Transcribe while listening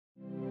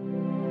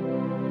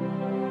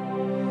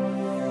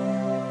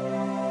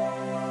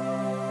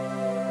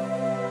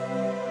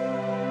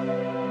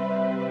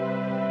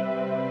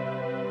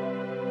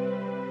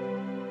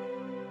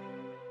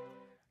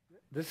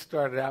this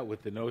started out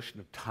with the notion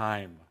of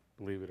time,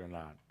 believe it or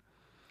not,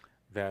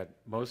 that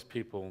most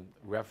people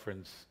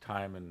reference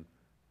time in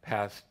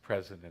past,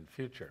 present, and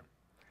future.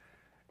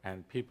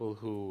 And people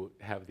who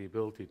have the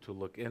ability to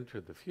look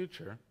into the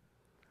future,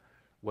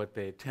 what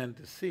they tend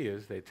to see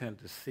is they tend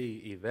to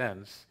see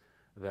events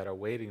that are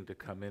waiting to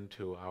come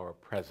into our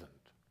present.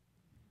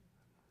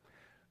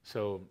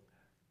 So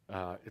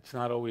it's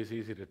not always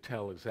easy to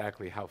tell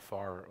exactly how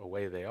far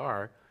away they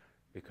are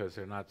because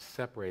they're not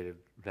separated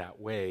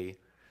that way,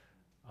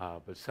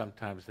 but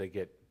sometimes they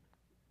get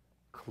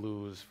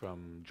clues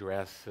from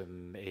dress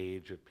and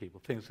age of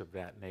people, things of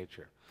that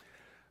nature.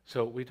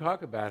 So we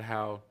talk about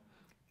how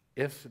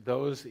if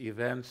those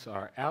events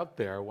are out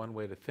there, one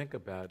way to think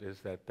about it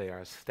is that they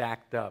are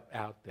stacked up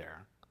out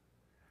there.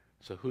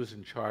 So who's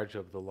in charge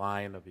of the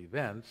line of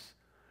events?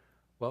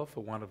 Well,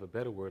 for want of a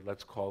better word,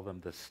 let's call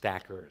them the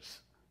stackers.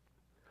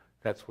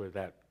 That's where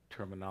that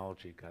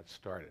terminology got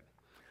started.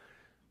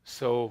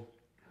 So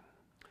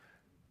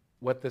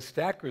what the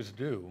stackers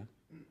do,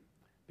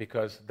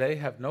 because they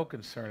have no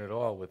concern at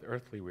all with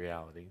earthly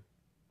reality,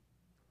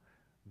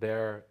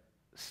 they're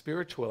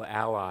spiritual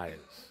allies.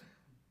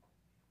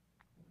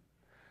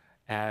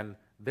 And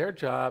their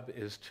job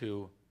is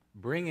to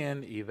bring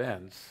in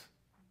events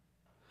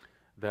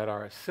that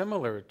are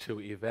similar to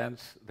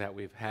events that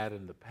we've had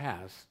in the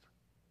past,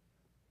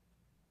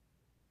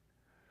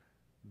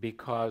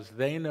 because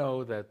they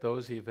know that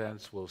those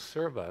events will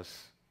serve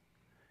us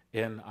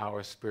in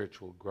our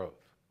spiritual growth.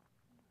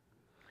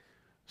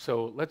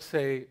 So let's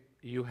say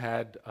you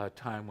had a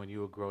time when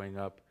you were growing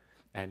up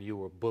and you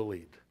were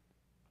bullied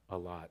a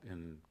lot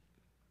in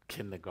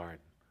kindergarten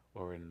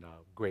or in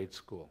grade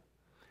school.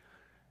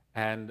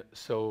 And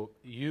so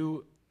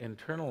you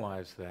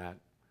internalized that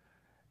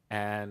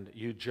and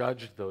you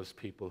judged those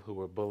people who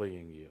were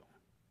bullying you.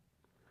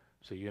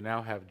 So you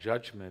now have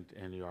judgment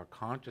in your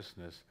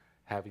consciousness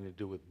having to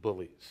do with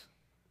bullies.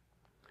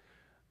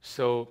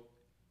 So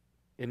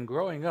in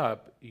growing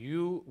up,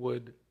 you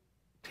would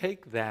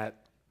take that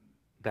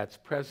that's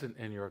present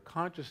in your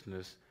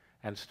consciousness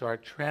and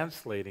start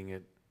translating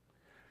it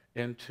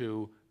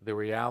into the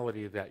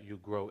reality that you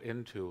grow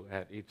into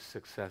at each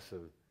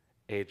successive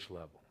age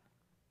level.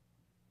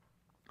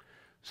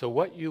 So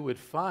what you would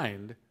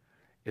find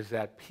is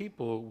that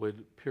people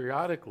would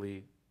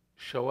periodically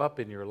show up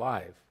in your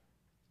life,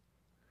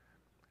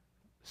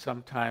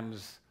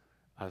 sometimes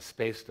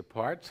spaced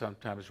apart,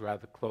 sometimes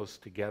rather close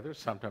together,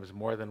 sometimes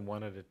more than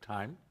one at a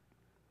time,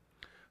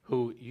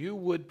 who you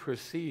would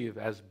perceive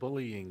as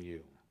bullying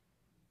you.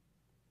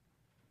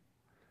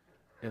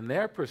 In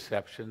their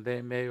perception,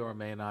 they may or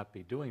may not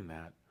be doing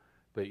that,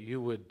 but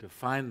you would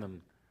define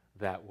them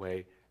that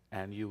way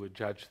and you would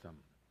judge them.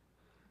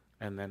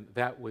 And then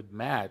that would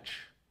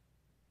match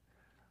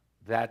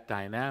that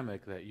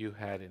dynamic that you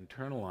had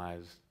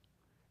internalized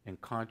in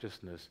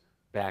consciousness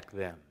back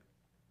then.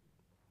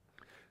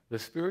 The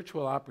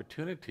spiritual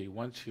opportunity,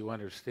 once you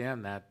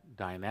understand that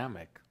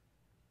dynamic,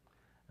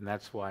 and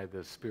that's why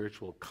the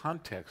spiritual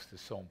context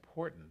is so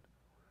important,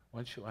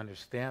 once you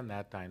understand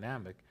that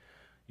dynamic,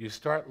 you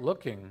start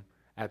looking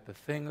at the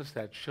things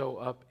that show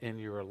up in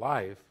your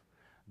life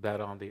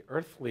that on the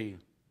earthly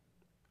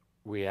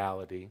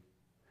reality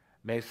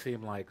may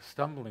seem like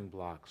stumbling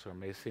blocks, or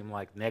may seem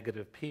like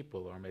negative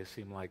people, or may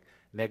seem like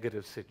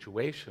negative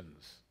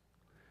situations,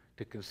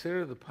 to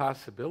consider the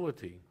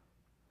possibility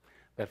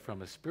that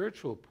from a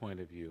spiritual point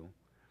of view,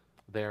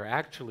 they are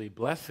actually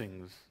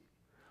blessings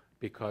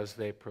because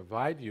they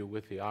provide you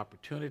with the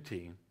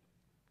opportunity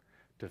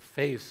to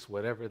face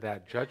whatever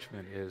that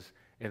judgment is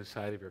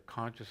inside of your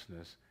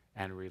consciousness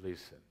and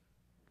release it.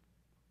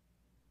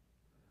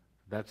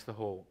 That's the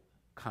whole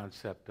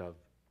concept of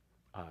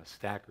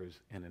stackers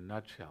in a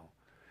nutshell.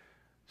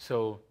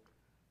 So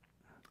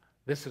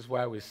this is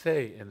why we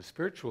say in the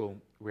spiritual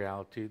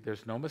reality,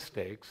 there's no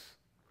mistakes,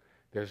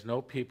 there's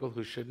no people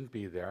who shouldn't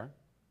be there,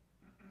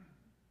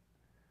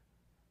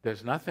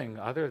 there's nothing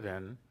other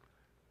than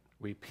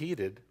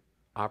repeated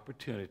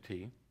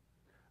opportunity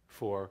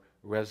for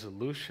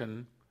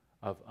resolution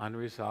of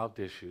unresolved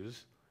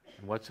issues.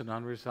 And what's an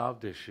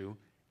unresolved issue?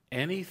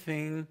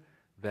 Anything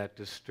that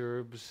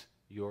disturbs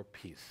your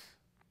peace.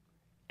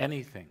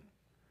 Anything,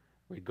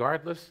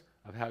 regardless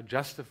of how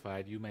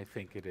justified you may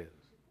think it is.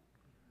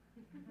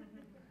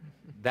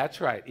 That's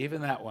right,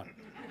 even that one.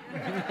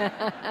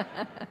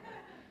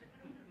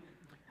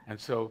 And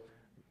so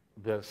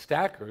the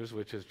stackers,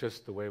 which is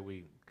just the way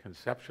we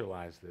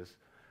conceptualize this,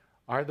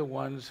 are the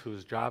ones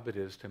whose job it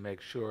is to make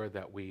sure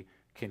that we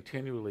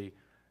continually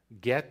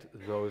get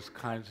those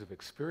kinds of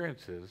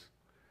experiences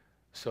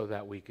so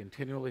that we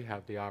continually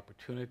have the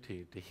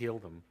opportunity to heal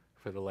them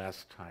for the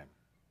last time.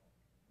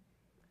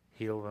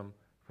 Heal them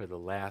for the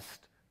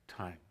last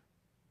time.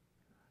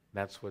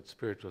 That's what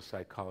spiritual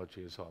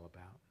psychology is all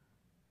about.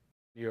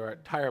 Your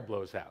tire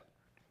blows out.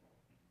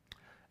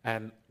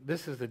 And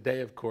this is the day,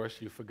 of course,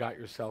 you forgot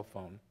your cell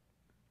phone.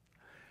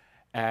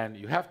 And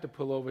you have to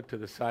pull over to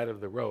the side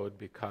of the road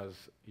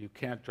because you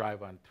can't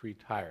drive on 3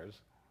 tires.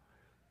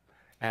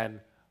 And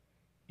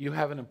you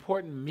have an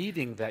important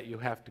meeting that you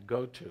have to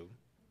go to.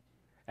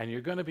 and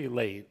you're going to be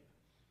late.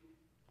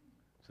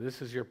 So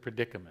this is your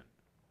predicament.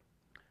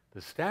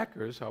 The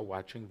stackers are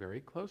watching very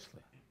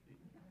closely.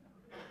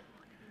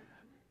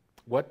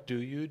 What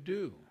do you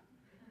do?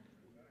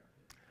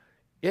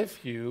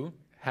 If you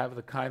have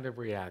the kind of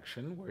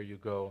reaction where you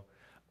go,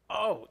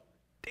 oh,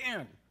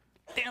 damn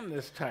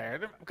this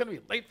tired, I'm going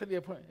to be late for the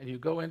appointment, and you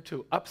go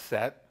into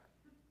upset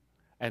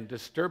and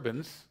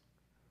disturbance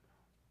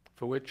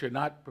for which you're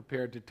not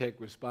prepared to take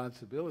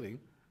responsibility,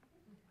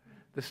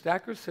 the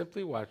stackers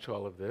simply watch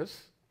all of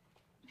this,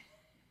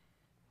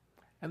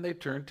 and they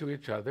turn to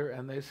each other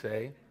and they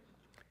say,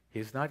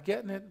 he's not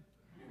getting it.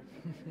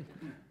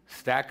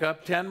 Stack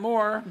up 10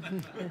 more.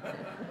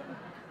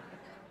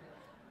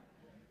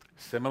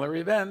 Similar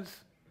events.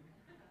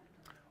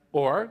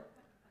 Or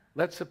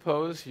let's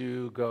suppose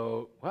you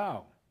go,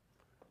 wow,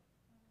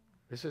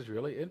 this is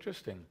really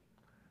interesting.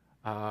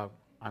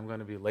 I'm going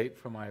to be late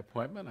for my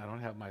appointment. I don't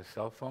have my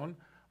cell phone.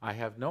 I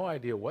have no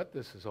idea what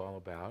this is all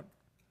about.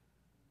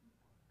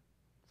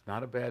 It's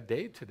not a bad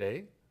day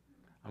today.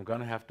 I'm going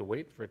to have to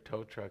wait for a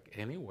tow truck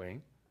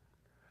anyway.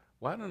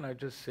 Why don't I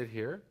just sit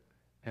here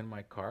in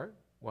my car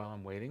while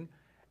I'm waiting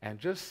and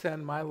just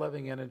send my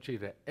loving energy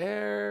to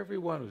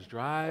everyone who's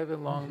driving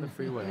along the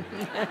freeway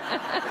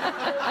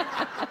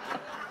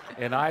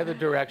in either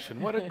direction.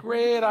 What a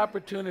great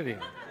opportunity.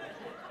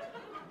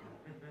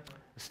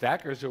 The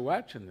stackers are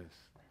watching this.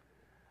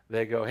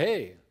 They go,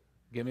 hey,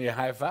 give me a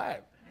high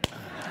five.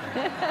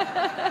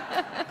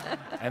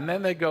 And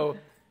then they go,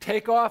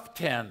 take off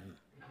 10.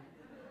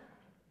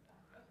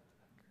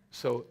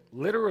 So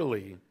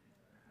literally,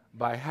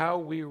 by how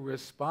we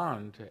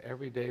respond to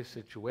everyday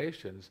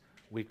situations,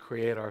 we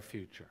create our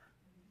future.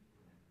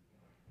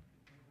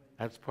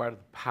 That's part of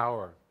the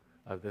power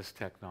of this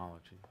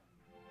technology.